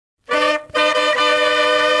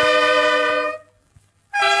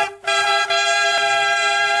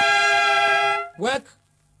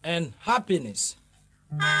happiness.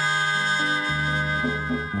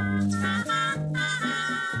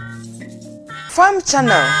 Farm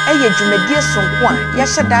Channel, dwumadie sonko a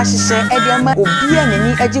yɛhyɛ hyehyɛ ediama obia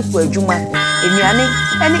nani agikwa adwuma enuane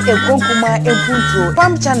ene ekonkuma empuntuo.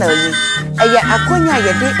 Farm Channel yi akonya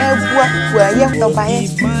yɛde abua kuaye dobaye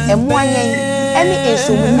emoayen ene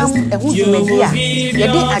esomunam ehu dwumadie a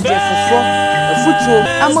yɛde adwefofo afutuo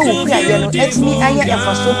ama wukua ye no etimi aye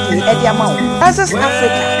efaso pii ediama wo. Fisheries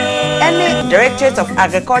Africa any Directorate of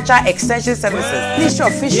Agriculture Extension Services, Ministry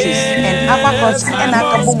of Fisheries and Aquaculture, and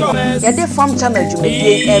Akabomo, Yade Farm Channel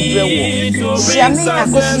Jumedie Ebrewo, Shiami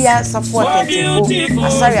Akosia Support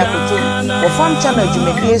Asari Akoto, or Farm Channel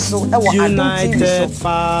Jumedie so, our adult TV so.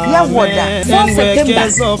 Yawoda, 4 September,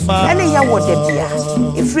 any Yawoda Bia,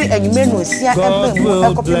 if free and you may know, see a copy of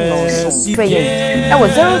so. That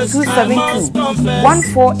was 0272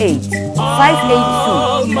 148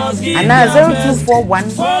 582 and now 0241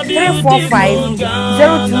 345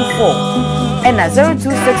 024 and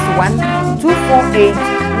 0261 248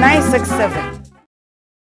 967.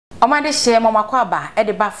 Omade share mama kwaba e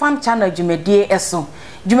de ba Farm Channel Jumedie eso.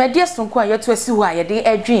 Jumedie sonko a yeto asi ho a ye de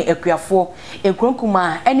adwen akuafo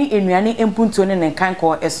ekronkuma ene enuane empunto ne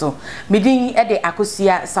nkanko eso. Medin e de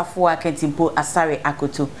akosia safo akantimpo asare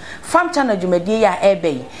akoto. Farm Channel Jumedie ya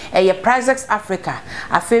ebey ye Fisheries Africa,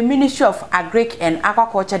 a Ministry of Agric and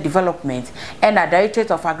Aquaculture Development and a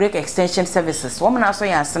Directorate of Agric Extension Services. Woman aso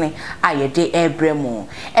yansene a ye de ebremu.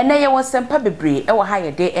 Ene ye won sempa bebre e wo ha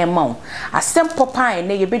ye de emma. Asempo pan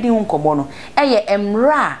ne ye bedi hu nkomo no eye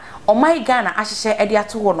emra o my Ghana ahyehyɛ ede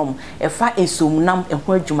ato wonom efa esomnam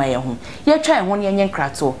eho adwuma ye ho ye twa eho ne yenye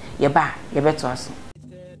nkrato ye ba ye beto aso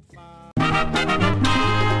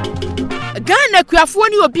Ghana kuafo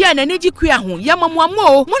ni obi a naniji kua ho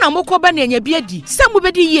yamamuamo mo na mokoba na nya biadi semu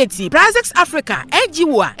bedi yeti Fisheries Africa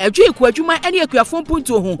NGO a adwe ku adwuma ene akuafo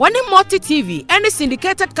mpunto ho woni multi TV ene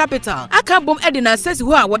syndicated capital aka bom ede na access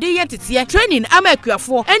ho a wode yentete training ama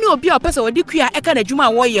akuafo ene obi a opese wode kua eka na adwuma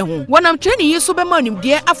wo ye ho wonam training yi so be ma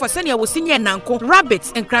nimdie afose ne wosinye nanko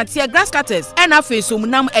rabbits nkrantia grass cutters ena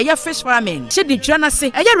afesomunam eye fish farming chidi twa na se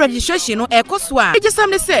eye registration no ekoso a ejesam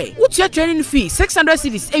ne say utua training fee 600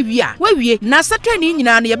 cedis ewia na training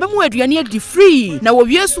nyina na yebemu aduane adi free na wo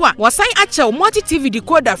wie so a wasan ache multi TV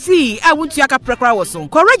decoder free a wontu aka prekra wo so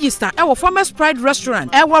ko register e wo Farmers Pride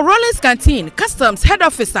restaurant e wo Rollins canteen customs head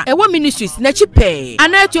officer e wo ministries na chipe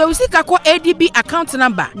ana to usika ko ADB account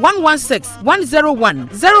number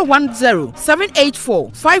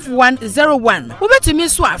 116100107845101 wo betumi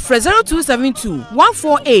so a 0272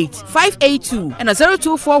 148 582 and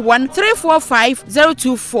 0241 345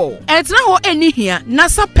 024 and na ho eni hia na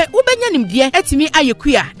sape wo benya nimdie etimi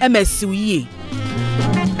ayekua emasiwie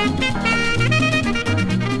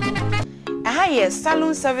Ahaye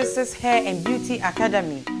Salon Services Hair and Beauty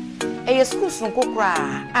Academy a school sonko kra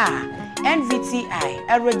NVTI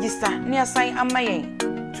a register ne assign amayen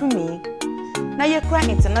to me na yekra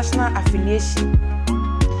international affiliation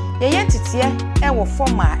ye yentitie e wo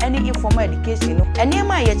formal any informal education no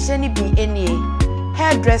enema ye kire ni bi enie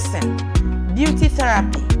hairdressing beauty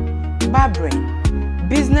therapy barbering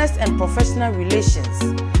business and professional relations,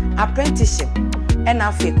 apprenticeship, and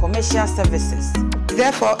commercial services.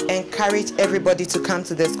 Therefore, encourage everybody to come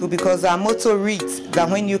to the school because our motto reads that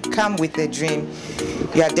when you come with a dream,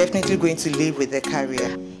 you are definitely going to live with a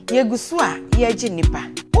career. Yegusua yeji nipa.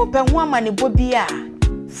 Open one money bobia.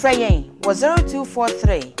 Freyen was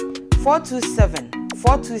 0243 427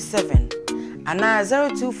 427 and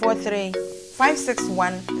 0243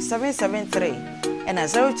 561 773 and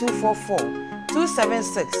 0244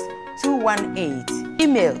 276-218.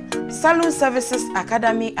 Email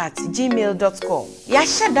salonservicesacademy@gmail.com.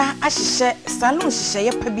 Yashada ashishe salon shishe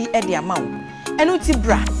ye pabi edi amao. Enuti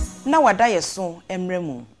bra na wada yeso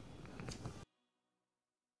emremu.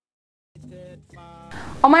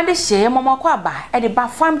 Omade she mama kwaba edi ba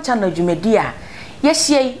Farm Channel Jumedie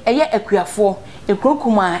yehye eye akuafo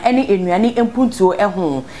ekronkuma ene enuane empuntuo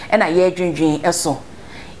eho na ye dwendwen eso.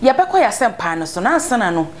 Yabeko ya sempa no so na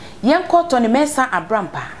ansana no yenkoto ne mesa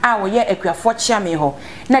abrampa a wo ye akuafo chiame ho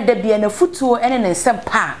na dabia na futuo ene ne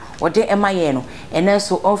sempa wode emaye no ene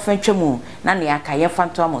so onfantwemu na ne aka ye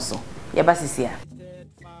fanto amoso yabasisia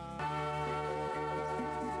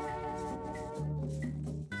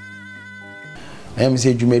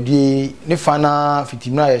say dwumadie ne fana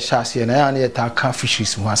fitimna ye hyase na ya ne ta ka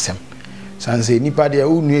fisheries ho asem sanse nipa de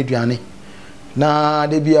unu aduane na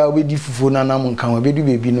de bia obedi fufu na nam nkan obedu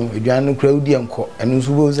bebi no aduane kura udi enko eno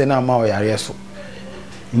nso bo ze na ma o yare so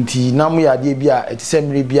nti nam ya de bia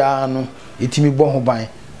etisemre bia no etimi bo ho ban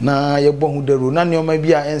na ye bo ho daro na ne o ma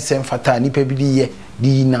bia ensem fata nipa bi di ye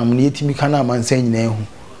di nam ne etimi kana amansan nyina hu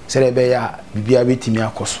sɛ be ya bibia betimi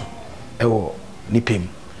akoso ewo nipem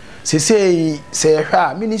say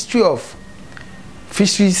Ministry of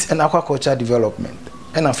Fisheries and Aquaculture Development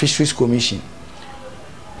and a Fisheries Commission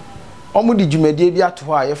omo di dwumadie bi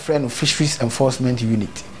ato a ye friend Fisheries Enforcement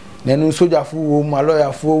Unit na no soldier fo wo mu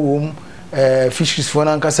lawyer fo wo mu fisheries fo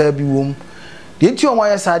na nkasa bi wo mu de nti omo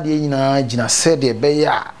ya sa de nyina gina se de be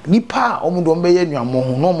ya nipa omo do be ya nuamo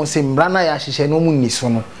ho no omo se mbra na ya hyehye no omo ni so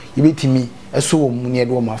no yebetimi eso wo mu ne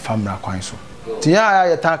de omo afamra kwan so ti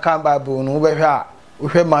ya ta kan Bible no be hwe a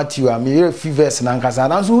hwe Matthew a me verse na nkasa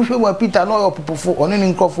na so hwe mu Peter no opopofo ono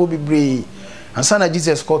ni nkofo bibre ansa na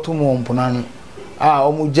Jesus koto mu ompona no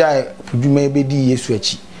omo jai dwuma be di Yesu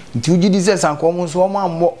achi nti uji Jesus anko omo so omo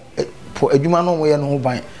ammo po adwuma no mo ye no ho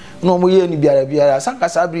ban no mo ye ni biara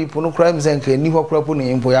sankasa bri po no crime zenka ni ho krapo no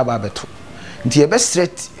yempo ya ba beto nti e be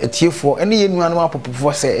straight etiefo ene ye nuanu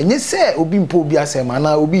apopofo se enye se obi mpo obi asema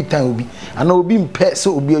na obi tan obi ana obi mpe se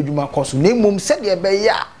obi adwuma koso na emom se de be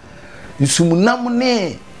ya nsumunam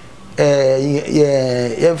ne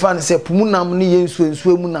ye fan se pumunam ne ye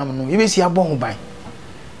nsuo munam no ye be si abon ho ban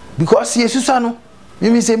because yesusa no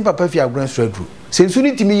mimi se papa fi agran stradru se nsu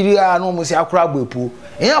ni timi yiri a no mo se akora agbapu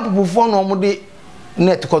en apopofo no mo de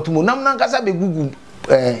net kotumo nam na nkasa be gugu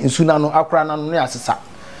nsu na no akora na no ne asesa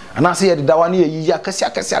ana se ye de dawa ne yi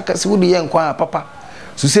akase wo de ye nkwa papa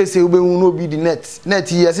so se wo be hu no bi di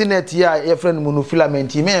net ye se net ya ye friend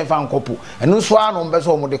monofilament me en fa nkopo eno so a no mbe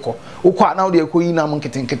so mo de ko ukwa na wo de ko yi na mo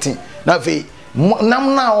nketen na fe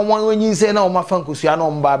nam na wo mo nyi se na wo ma fa nkosua na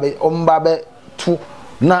omba be tu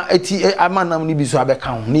na eti amanam ni bi so abeka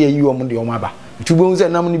ho na ye yi wo mo de wo aba tubo nze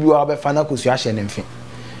nam ni bi wo abefa na kosua hye ne mfe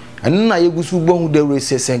enu na yegusu bohu de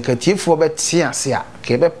resesen katiefo beti ase a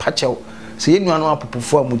ke be pachew se yenu anu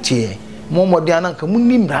apopofo amutie mo mode ananka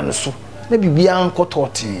munni mra ne so na bibia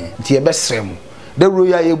ankotote nti ebe srem de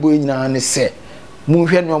roya yebo nyina ne se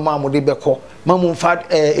munhwe ne ma mode beko ma mumfa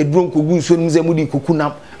eduro nkogu nso nim ze mudi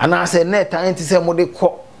kokunam ana se net anti se mode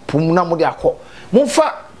ko pum na mode akọ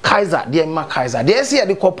mumfa Kaiser de ma Kaiser de ese ye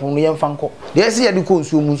de ko pum no yemfa nko de ese ye de ko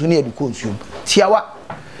nsuo mu nso ne ye de ko nsuo tiawa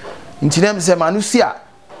nti nem se manusi a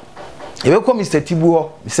Ebeko Mr. Tibu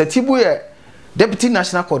ho. Mr. Tibu ye Deputy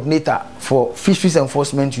National Coordinator for Fisheries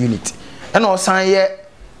Enforcement Unit. And also ye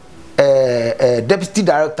Deputy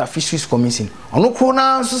Director Fisheries Commission. Ono kro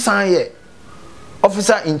na so san ye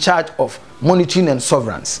Officer in charge of monitoring and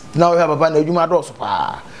surveillance. Now we have baba na adwuma do so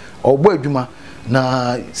pa. Obo adwuma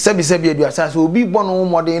na sebi aduasa so obi bɔ no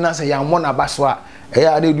modern na se ya mo na baso a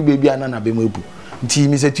ya na edu bebi ana na be mabu. Nti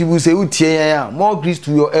Mr. Tibu se utie ya more grease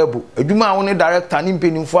to your elbow adwuma a woni director ni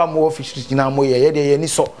mpenimfo a mo fisheries na mo ye de ye ni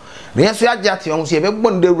so na yeso ya jate ho so ye be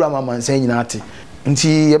gbon de wura mamansan nyina ate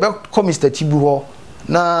nti ye be ko Mr. Tibu ho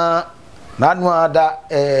na anu ada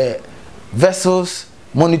vessels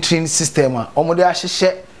monitoring system a omo de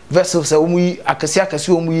ahyehye vessels a omo yi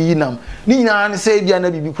akase omo yi nam ni nyina ne se bia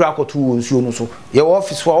na bibi kura akoto wo nsuo no so ye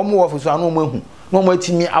office wa omo office anu omo hu na omo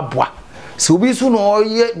atimi aboa so obi su no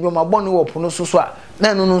ye nyomabɔ ne wo pono so so a na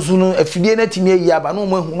eno no so no afidie na timi ayi aba na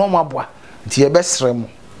omahu no maboa nti ye besre mo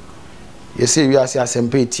ye se wi ase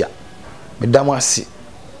asempa etia medam ase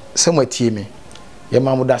se matie me ye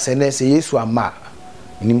mamuda se na se Yesu ama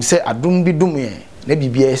nim se adum bi dum ye na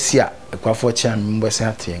bibia asi a ekwafo chia me mbose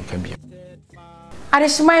ate enka bi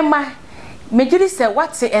adehimai ma mejiri se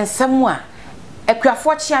wate ensem a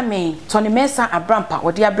ekwafo chia me Tony Mesa Abrampa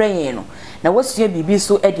odi abrayen no na wasua bibi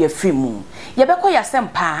so e de afri mu ye beko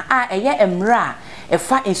yasempa a eye emra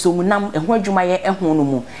efa ensomunam eho adwuma ye eho no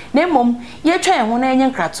mu na mom ye twa eho na enye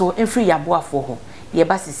nkrato enfri yaboafo ho ye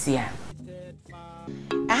basisia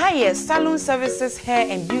aha ye Salon Services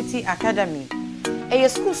Hair and Beauty Academy eye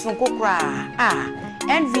school so kokra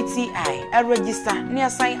NVTI a register ne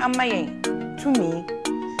assign amayen to me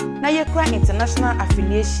na ye kra international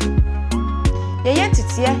affiliation ye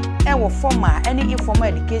titie e wo formal any informal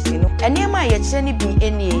education no enema ye kire ni bi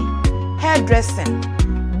enie hairdressing,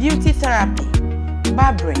 beauty therapy,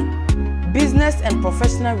 barbering, business and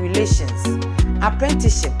professional relations,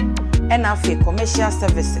 apprenticeship and commercial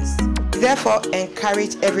services. Therefore,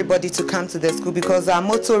 encourage everybody to come to the school because our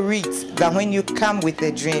motto reads that when you come with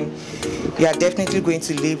a dream, you are definitely going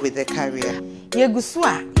to live with a career. Ye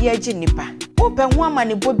gusua ye jinipa. Open one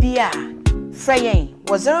money bobia. Freyen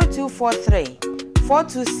was 0243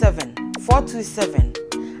 427 427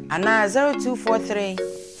 and 0243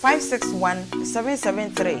 561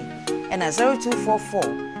 773 and 0244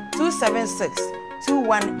 276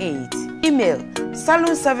 218. Email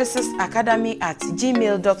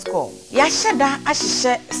salonservicesacademy@gmail.com. Yashada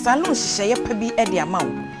ashishe salon shishe ye pabi edi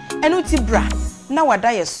amount. Enuti bra na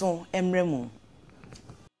wada yeso emremu.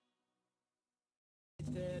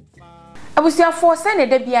 abusuafo se ne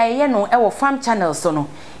da bia ye no e wo farm channel so no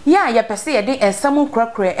ya ye pese ye de ensam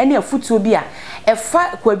krakra ene afutuo bi a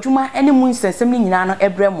efa kwadwuma ene mu nsensem ni nyina no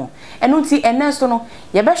ebremu eno nti ene so no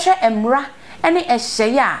ye behwe emra ene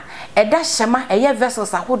ehye ya eda hyema eye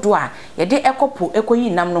vessels ahodo a ye de ekopo ekoyi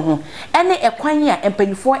nam no ho ene ekwan a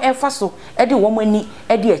empanyifo efa so ede wo mani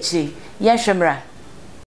ede akire ye hwemra.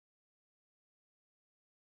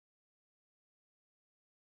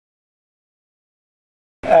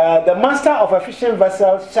 The master of a fishing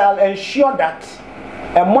vessel shall ensure that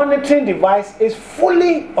a monitoring device is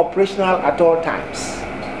fully operational at all times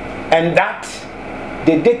and that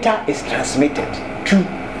the data is transmitted to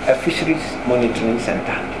a fisheries monitoring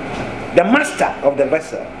center. The master of the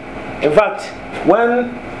vessel. In fact,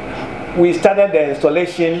 when we started the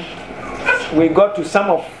installation, we got to some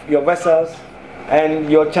of your vessels and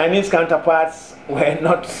your Chinese counterparts were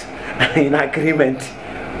not in agreement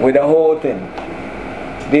with the whole thing.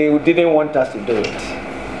 They didn't want us to do it.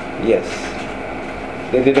 Yes,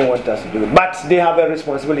 they didn't want us to do it. But they have a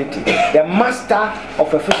responsibility. The master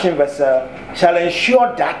of a fishing vessel shall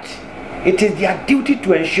ensure that it is their duty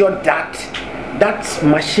to ensure that that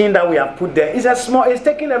machine that we have put there is it's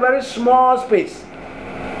taking a very small space.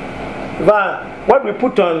 But what we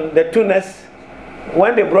put on the tunas,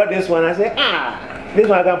 when they brought this one, I said, this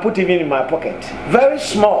one I can put even in my pocket. Very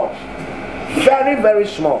small. Very, very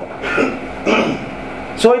small.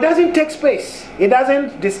 So it doesn't take space. It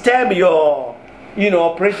doesn't disturb your,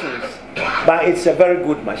 operations. But it's a very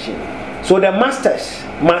good machine. So the masters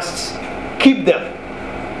must keep them,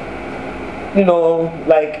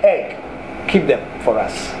 like egg. Keep them for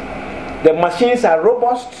us. The machines are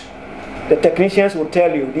robust. The technicians will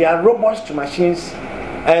tell you they are robust machines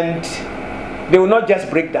and they will not just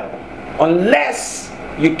break down unless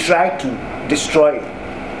you try to destroy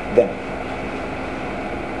them.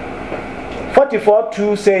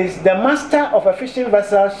 44:2 says, the master of a fishing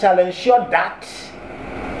vessel shall ensure that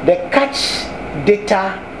the catch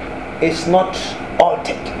data is not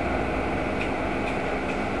altered.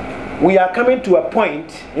 We are coming to a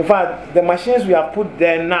point, in fact, the machines we have put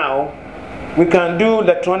there now, we can do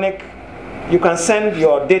electronic, you can send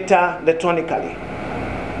your data electronically.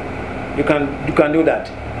 You can do that.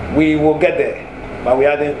 We will get there, but we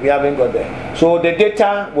haven't got there. So the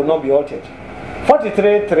data will not be altered.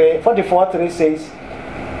 44:3 says,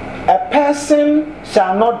 a person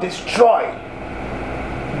shall not destroy,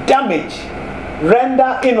 damage,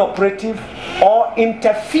 render inoperative, or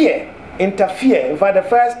interfere. In fact, the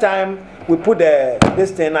first time we put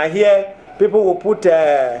this thing, I hear people will put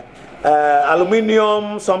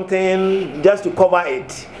aluminium something just to cover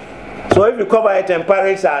it. So if you cover it and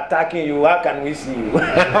pirates are attacking you, how can we see you?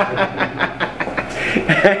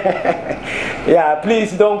 Yeah,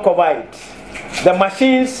 please don't cover it. The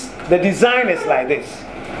machines, the design is like this.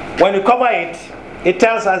 When you cover it, it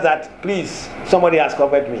tells us that, please, somebody has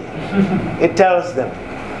covered me. It tells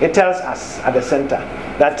us at the center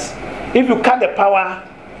that if you cut the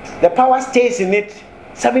power stays in it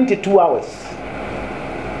 72 hours.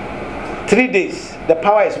 3 days, the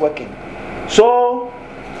power is working. So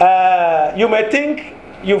you may think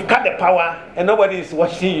you've cut the power and nobody is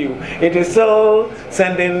watching you. It is still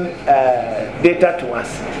sending data to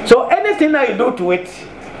us. So anything that you do to it,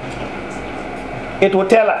 it will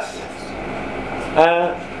tell us.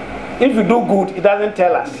 If you do good, it doesn't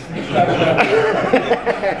tell us.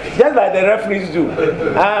 Just like the referees do.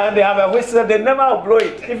 And they have a whistle, they never blow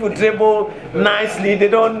it. If you dribble nicely, they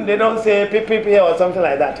don't say PPP or something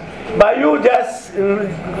like that. But you just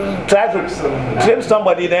try to trip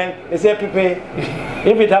somebody, then they say PP.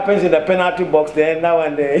 If it happens in the penalty box, then now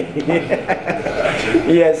and then.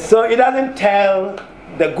 Yes, so it doesn't tell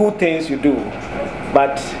the good things you do.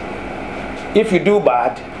 But if you do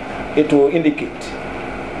bad, it will indicate.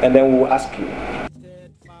 And then we will ask you.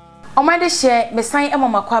 Omade share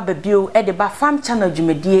mesanemamakwa babio e de ba farm channel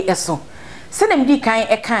dwumedie eso. Se dem di kan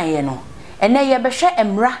e kan ye no. Ene ye behwe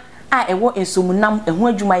emra a ewo ensomunam eho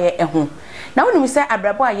adwumaye eho. Na wonu se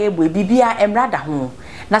abrabo a ye ebu bibia emra da ho.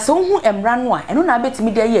 Na se wo hu emra no a eno na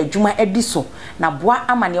betimi de ye adwuma edi so na boa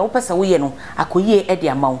amane wo pese wo ye no akoyie e de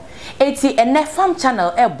amawo. Eti ene farm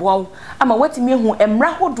channel e boa ama watimi hu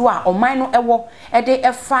emra hodo a oman no ewo e de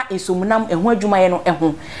efa ensomunam eho adwumaye no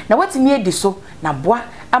eho. Na watimi edi so na boa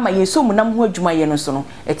ama ye ensomunam ho adwumaye no so no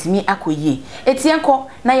etimi akoyie. Eti enko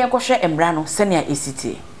na ye kohwe emra no se ne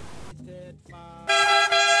esiti.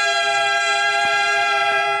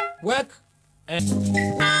 Work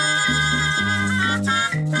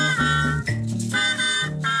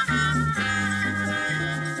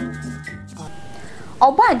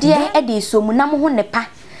Oba dia e de somunam ho nepa.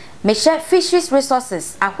 Me share Fisheries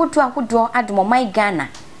Resources ahodo adomo man Ghana.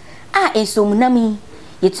 a ensomunam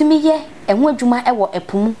yetumi ye eho adwuma ewo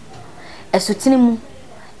epum esutini mu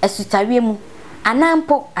esutawie mu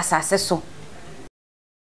anampo asase so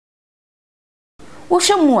wo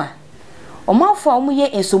hwemu a omafo a omuye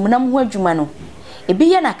ensomunam ho adwuma no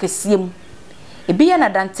ebi ye na kesiem ebi ye na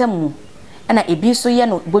dantem mu na ebi so ye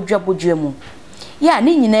no bodwa mu ya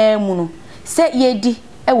ni nyina mu no se yedi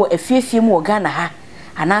ewo afiefie mu Ghana ha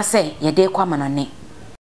anase yede kwamanane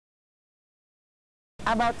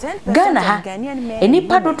Ghana ha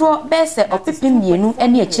enipa dodo bese opipim mienu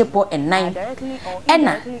ene achirepo ennan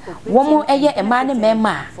ena womo eye ema ne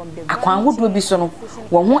mema akwan hodo bi so no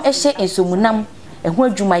wo ho ehye ensomunam eho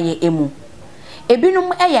adwuma ye emu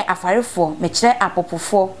ebinum eye afarefo mekire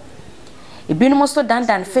apopofo ebinum so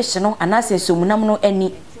dandan fish no anase ensomunam no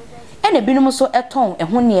ani ena ebinum so eton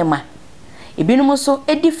eho niema ebinum so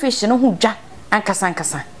edi fish no ho dwa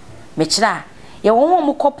ankasa mekire a ye wo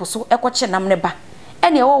mo kopo so ekoche nam ne ba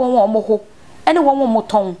ene wo wo mo ho ene wo mo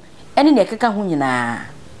ton ene ne keka ho nyina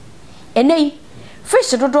enei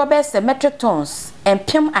fish dodo be se metric tons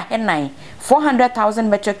empem ahenan 400,000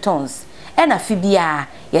 metric tons ena fibia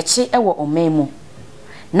ye che ewo omemu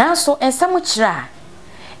nanso ensam kira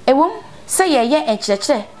ewom se ye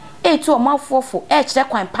enkyekye etu omafofo kire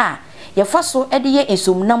kwan pa ye faso ede ye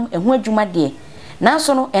ensomnam eho adwuma de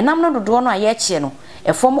nanso no enam no dodo no aye kye no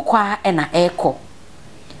efom kwa ena eko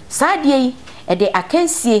saadie ede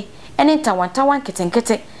akansie ene ntawantawan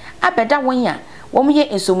ketenkete abeda wonya womye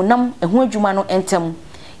ensomunam eho adwuma no entem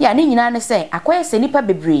ya ne nyina ne se akoye se nipa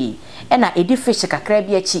bebre ena edi fish kakra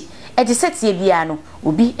bi achi edi setie bia no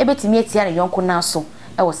obi ebetimi atia ne yonko na so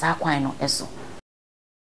ewo sa kwan no eso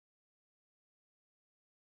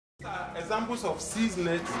examples of seas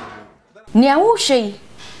net nia wo hwei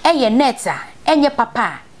eye net a enye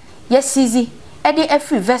papa ya sizi ede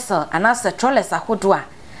afri vessel anasa trollers ahodo a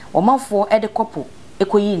omanfo ede kopo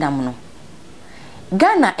ekoyi nam no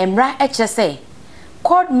Ghana emra eche se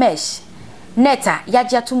cord mesh neta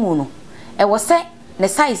yagia tumu no ewo se ne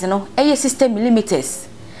size no eye 60 mm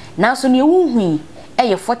nanso ne wuhui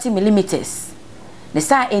eye 40 mm ne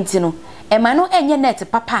sa enti no ema no enye net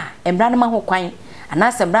papa emra no ma ho kwan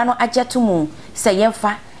anasa emra no agia tumu se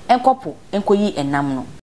yemfa enkopo enkoyi enam no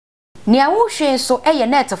ne awuhwe so eye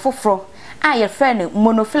net foforo a ye frɛ ne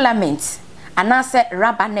monofilament anase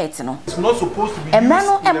rubber net no it's not supposed to be emra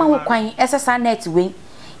no ema ho kwan esesa net we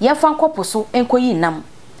yemfa nkopo so enkoyi nam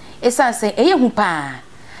esanse eye hu pa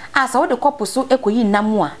asa wo de kopo so ekoyi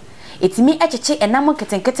nam a etimi echeche enam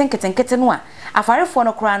ketenkete no a afarefo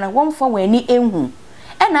no kora na womfa wani enhu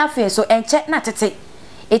ena afi so enche na tete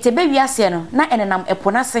etebe wiase no na enenam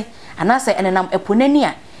eponase anase enenam eponani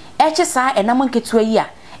a eche saa enam nketua yi a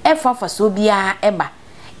efafa so bia eba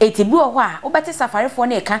etibi wo ho a wobete safarefo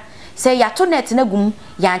na eka se yato net na gum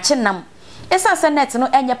ya nche nam esanse net no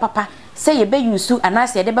enye papa se ye be yusu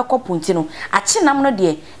anase ye de be kopunti no ache nam no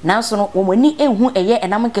de nanso no womani enhu eye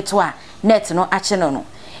enam nketua net no ache no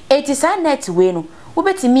eti sa net we no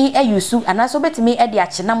wobetimi ayusu anase wobetimi ede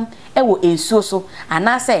ache nam ewo ensuo so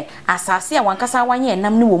anase asase a wankasa wanye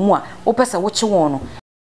enam ne wo mu a wopese wo che won no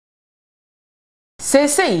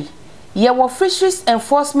sesei ye wo Fisheries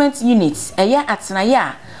Enforcement Unit eye atenaye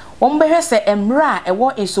a wombehwe se emra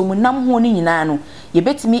ewo ensomunam ho ni nyina no ye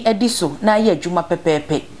betimi edi so na ye adwuma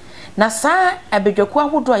pepepe na saa abedwaku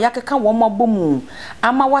ahodo a yakeka wo mabomu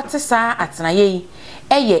ama wate saa atenaye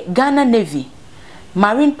eye Ghana Navy,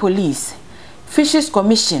 Marine Police, Fisheries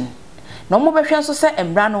Commission na omobehwe so se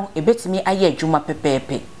emra no ebetimi aye adwuma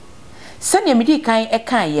pepepe sane medi kan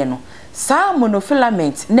eka ye no saa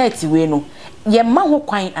monofilament net we no ye ma ho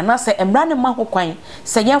kwan anase emra ne ma ho kwan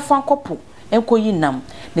se ye fa nkopo enkoyi nam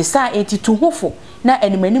ne saa etitu hofo na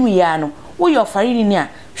animanim ya no wo yo farini ni a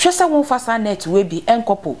hwese won fa saa net we bi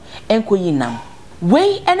enkopo enkoyi nam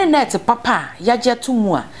we ene net papa yaje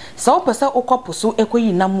tumu a sa opese okopo so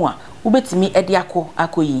ekoyi nam a wobetimi ede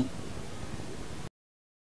akoyi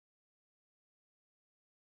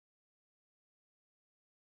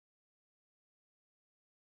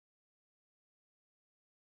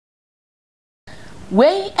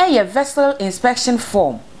we eye vessel inspection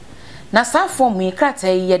form na sa form yi krata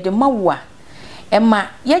ye de mawo a ema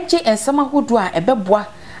yeje ensama hodo a ebeboa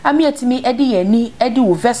amiatimi ede yani ede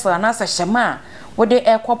wo vessel na sa hyema a wode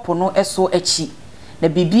ekopo no eso achi na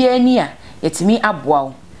bibia ani a yetimi aboa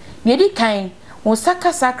wo yedi kan wo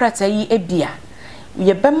saka sakrata yi ebia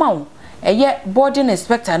ye bema wo eye boarding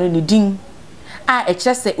inspector no ni din a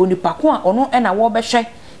ekirese onipako a ono na wo behwe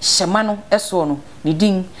hyema no eso no ni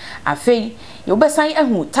din afei ye obesan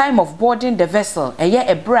ehu time of boarding the vessel eye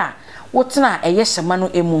ebra wotena eye hyema no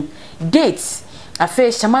emu date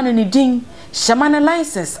afa shamano ni din shamano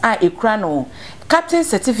license a ekura no captain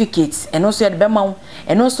certificate eno so ye de bema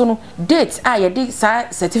eno so no date a ye de sa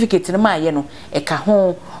certificate ne ma ye no eka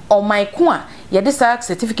ho o my ko a ye de sa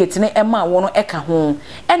certificate ne ema wo no eka ho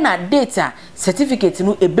ena date a certificate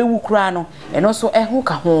no ebewu kura no eno so eho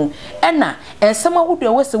ka ho ena ensema hodo e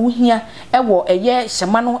wose wo hia ewo eye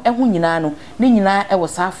shamano eho nyina no ne nyina ewo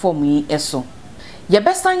sa form yi eso ye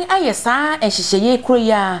besan aye sa enhyehyeye kuro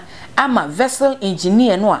ya ama vessel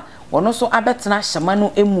engineer no a wono so abetena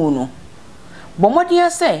shamano emu no bomodia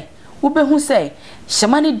say ubehu say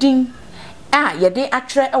shamani din a yede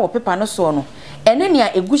atwere e wo pepa no so no ene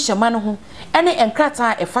nea egu shamano ho ene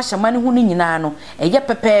enkrata e fa shamani ho no nyina no eye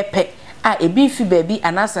pepepe a ebi fi baabi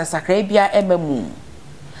anasa sakra bia emamu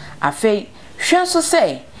afei hwe so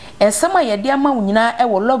say ensama yede ama wo nyina e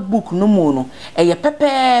wo logbook no mu no eye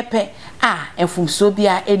pepepe a enfumso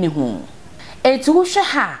bia eni ho enti wo hwe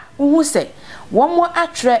ha wo say one more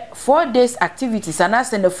atre 4 days activities and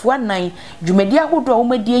as in the 49 dwumadi ahodo wo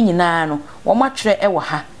madie nyina no wo matre e wo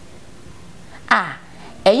ha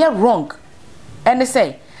eye wrong and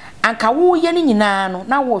say anka wo ye ni nyina no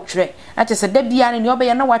na wo tre na che se da bia ne obe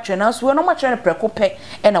ye na wa tre na so no matre ne prekope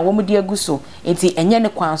e na wo mudi aguso enti enye ne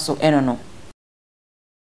kwan so eno no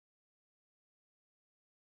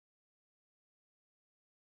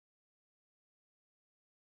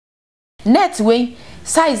net way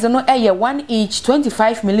size no eye 1 inch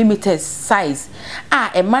 25 millimeters size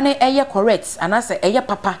e mane eye correct anase eye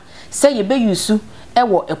papa say ye be yusu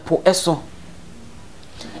ewo epo eso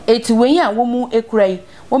eti wen a wo mu ekurai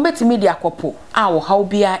wo betimi di akopo wo haw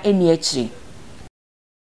bia eni akire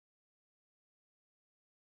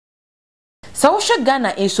sa wo hwe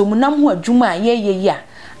Ghana ensomunam ho adwuma ye ya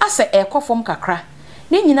ase ekofom kakra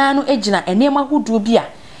ne nyina no egina enema hodo bia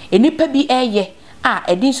enipa bi eye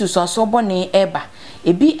edin susunso bone eba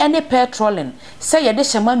ebi ene petrolin say ye de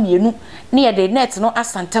hyema mienu ne ye de net no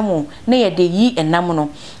asantamo ne ye de yi enam no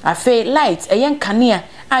afi light eyen kanea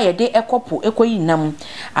ye de ekopo ekoyi nam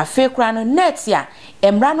afi kura no net ya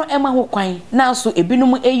emra no ema ho kwan na so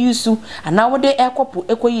ebinum eyusu ana wo de ekopo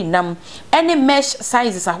ekoyi nam ene mesh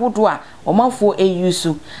sizes ahodo a omanfo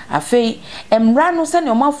eyusu afi emra no se ne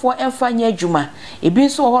omanfo emfanya adwuma ebi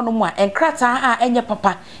nso ho no mu a enkrata enye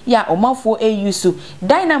papa ya omanfo eyusu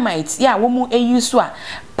dynamite ya wo mu eyusu a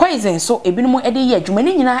poison so ebinum ede ye adwuma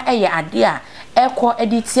ni nyina eye ade a ekọ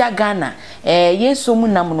ede tia Ghana yeso mu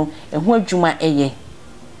nam no eho adwuma eye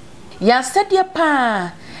ya sedie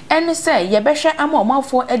pa ene say ye behwe ama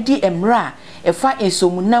omanfo edi emra efa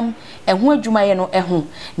esomunam eho adwuma ye no eho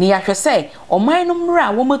ni ya hwe say oman no mra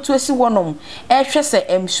wo matu asi wonom ehwe say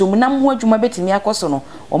emsomunam ho adwuma betimi akoso no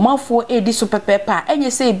omanfo edi so pepepa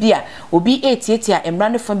enye say bia obi etietia emra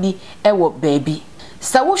ne fa bi ewo baabi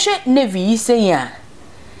sa wo hwe navy yi say ya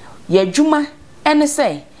ye adwuma ene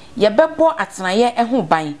say ye bebo atenaye eho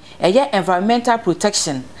ban eye environmental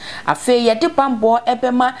protection afi ye de bambo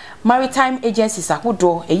ebema maritime agencies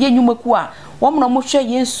ahodo eye nyumaku a womno mo hwe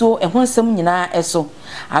yenso eho nsam nyina eso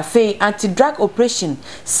afi anti drug operation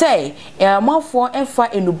say amafo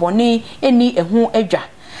emfa enubone eni eho adwa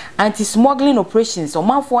anti smuggling operations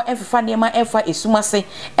amafo emfa nema emfa esumase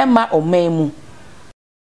emma omemu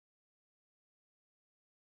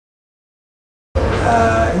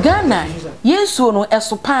Ghana yenso no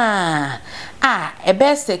esopa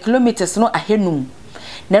ebese kilometers no ahenum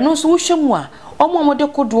na no so wohwemu a omomode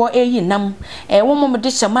kodo eyi nam womomode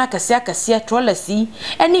hyema akase trollers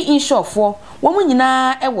eni inshofo womu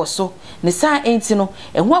nyina ewo so ne sa enti no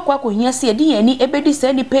ehu akwakohia se edi yani ebedi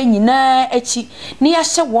sa nipa nyina achi ne ya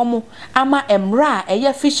hye womu ama emra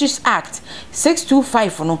eye Fisheries Act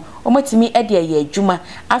 625 no omatimi ede ye adwuma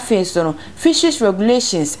afenso no Fisheries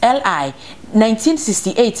Regulations LI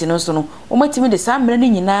 1968 no so no omatimi de sa mra ni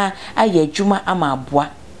nyina aye adwuma ama aboa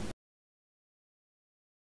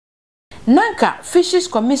nanka Fisheries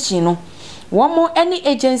Commission no womo any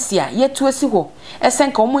agency a yetu asi ho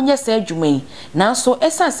esenka omonye sa adwuma yi nanso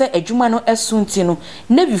esanse adwuma no esunti no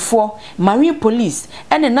navy marine police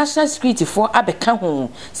and national security for abeka ho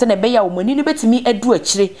se na beya omani no betimi adu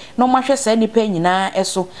akire no mahwe sa nipa nyina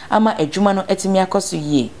eso ama adwuma no etimi akoso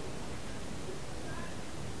yie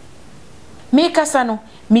mekasa no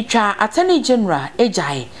mitwa attorney general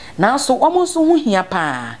ejai nanso omonso ho hia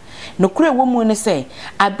pa no kure womu ne say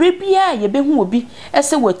abrebia ye behu obi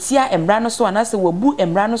ese watia emra no so anase wabu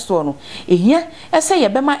emra no so no ehia ese ye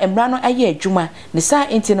bema emra no aye adwuma ne sa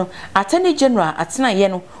enti no attorney general atena ye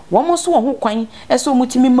no womo so ho kwan ese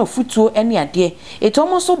omutimi mafutuo ene ade eto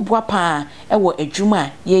omo so boa pa ewo adwuma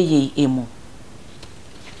ye emu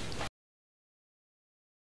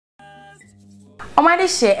omade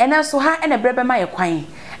hye ena so ha ena brebe ma ye kwan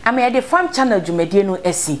ama ye de farm channel dwumadie no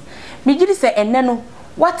asi me gidi se enne no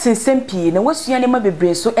watin sempi na wasua ne ma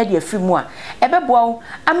bebre so e de afimu a ebeboa wo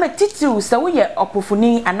ama titiw se wo ye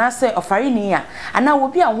opofuni anase ofarini a ana wo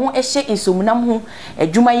bi a ho ehye insomunam ho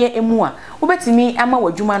adwumaye emu a wo betimi ama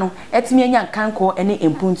wadwuma no etimi anya nkanko ene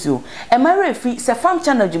empuntuo emare fi se farm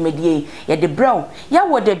channel dwumadie ye de brow ya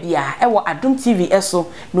wo da bia e wo Adom TV eso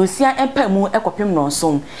no sia empa mu ekopem no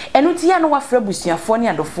so enu ti ya no wafra busuafo ne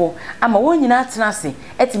adofo ama wo nyina tenase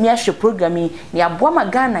etimi ahwe programming ne aboa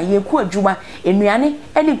magana ye ku adwuma enuane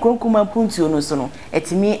eni kronkuma puntuo no so no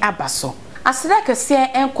etimi abaso asira kese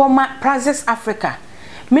enkoma Projects Africa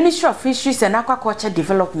Ministry of Fisheries and Aquaculture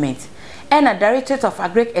Development and a Directorate of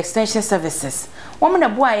Agri Extension Services woman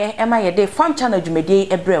aboaye ema ye de farm channel dwumadie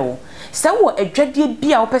ebrewo se wo adwadie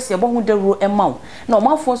bia wo pese bo ho dawuro ema na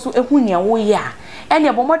omafo so ehunia wo ye a ene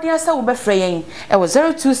abomodin asa wo befre yen e wo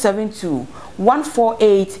 0272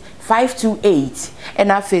 148 528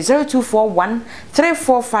 and afi 0241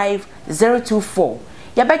 345 024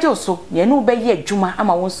 ya bejo so ye no be ye adwuma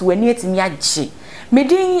ama won so wani etimi agye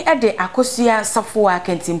medin e de akosia safo a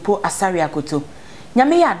kentimpo asari akoto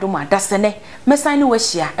nyame ya adoma dasene mesan ne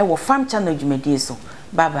wahia e wo farm channel dwumadie so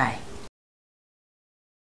bye bye.